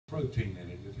protein in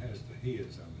it. It has the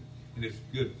heads on it, and it's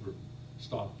good for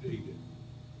stock to eat it.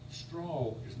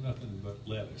 Straw is nothing but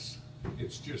lettuce.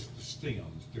 It's just the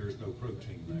stems. There's no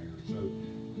protein there. So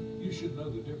you should know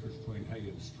the difference between hay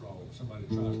and straw. If somebody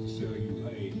tries to sell you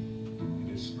hay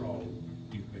and it's straw,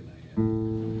 you've been had.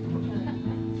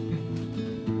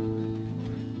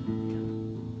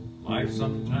 Life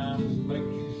sometimes makes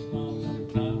you smile,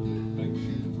 sometimes it makes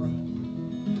you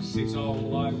frown. Seesaw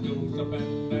life goes up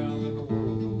and down, and the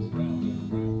world goes round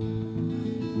and round.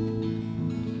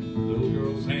 Little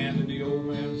girl's hand in the old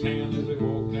man's hand as they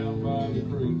walk down by the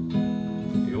creek.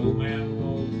 The old man's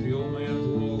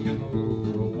walking, the little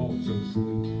girl walks so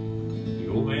sweet. The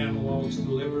old man walks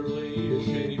deliberately a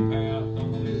shady path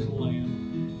on his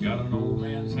land. Got an old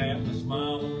man's hat and a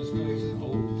smile on his face and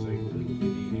holds a little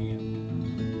bitty hand.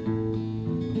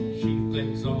 She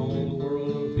thinks all the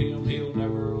world of him, he'll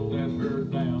never let her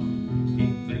down. He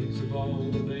thinks of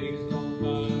all the days gone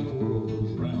by, the world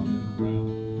goes round and round.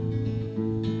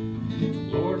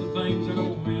 Lord, the things that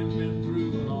old man's been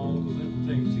through and all of them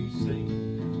things he's seen.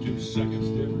 2 seconds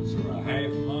difference or a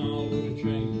half mile would have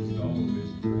changed all of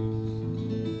his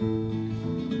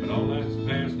dreams. But all that's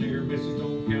past, dear missus,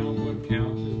 don't count. What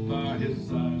counts is by his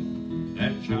side.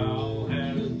 That child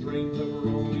has dreams of her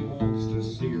own. He wants to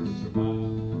see her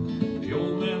survive. The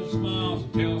old man smiles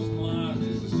and tells some lies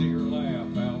just to see her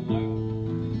laugh out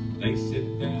loud. They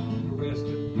sit down to rest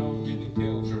and talk, and he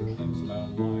tells her things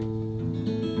about life.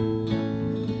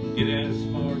 Get as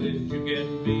smart as you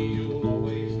can be, you'll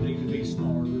always need to be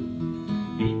smarter.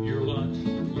 Eat your lunch,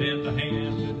 lend a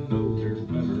hand, and know there's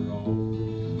better off.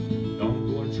 Don't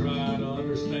go and try to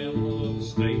understand love,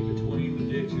 stay between the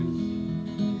ditches.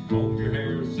 Comb your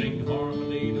hair, sing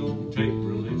harmony, don't take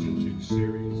religion too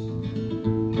serious.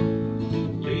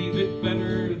 Leave it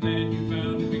better than you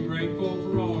found it, be grateful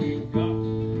for all you've got.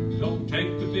 Don't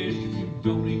take the fish if you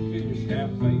don't eat fish,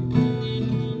 have faith.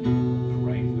 The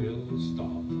rain will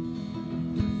stop.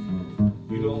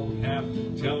 You don't have to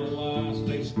tell a lie,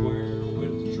 stay square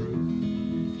with the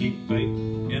truth. Keep faith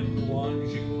in the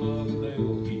ones you love, and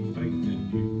they'll keep faith in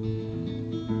you.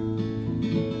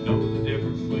 Know the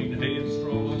difference between hay and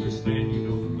straw, understand you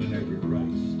don't win every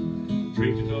race.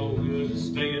 Treat it all good,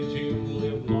 stay in tune,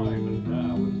 live life and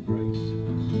die with grace.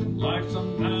 Life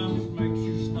sometimes makes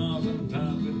you smile,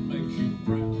 sometimes it makes you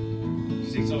frown.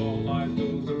 Seesaw life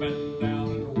goes up and down,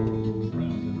 and the world goes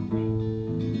round and round.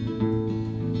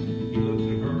 He looked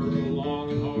at her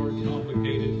long and hard,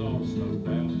 complicated thoughts, no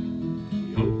doubt.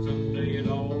 He hoped someday it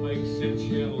all makes sense,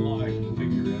 she had a life to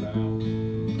figure it out.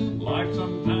 Life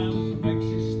sometimes makes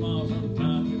you smile,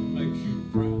 sometimes it makes you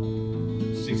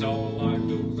frown. Seesaw life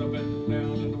goes up and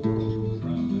down, and the world goes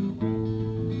round and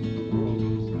round. The world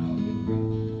goes round and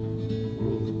round. The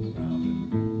world goes round and round.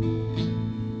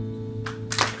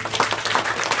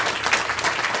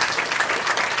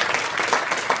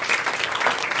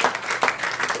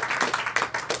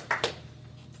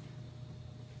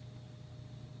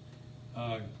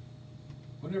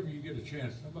 Whenever you get a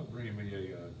chance, how about bringing me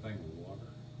a thing of water?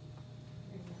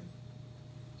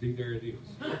 See, there it is.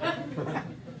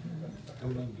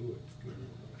 Don't undo it. Good.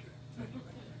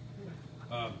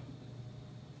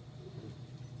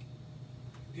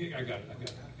 Yeah, I got it.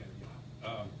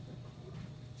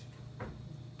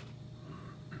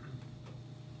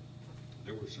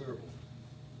 There were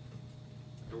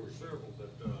several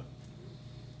that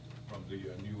from the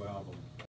new album.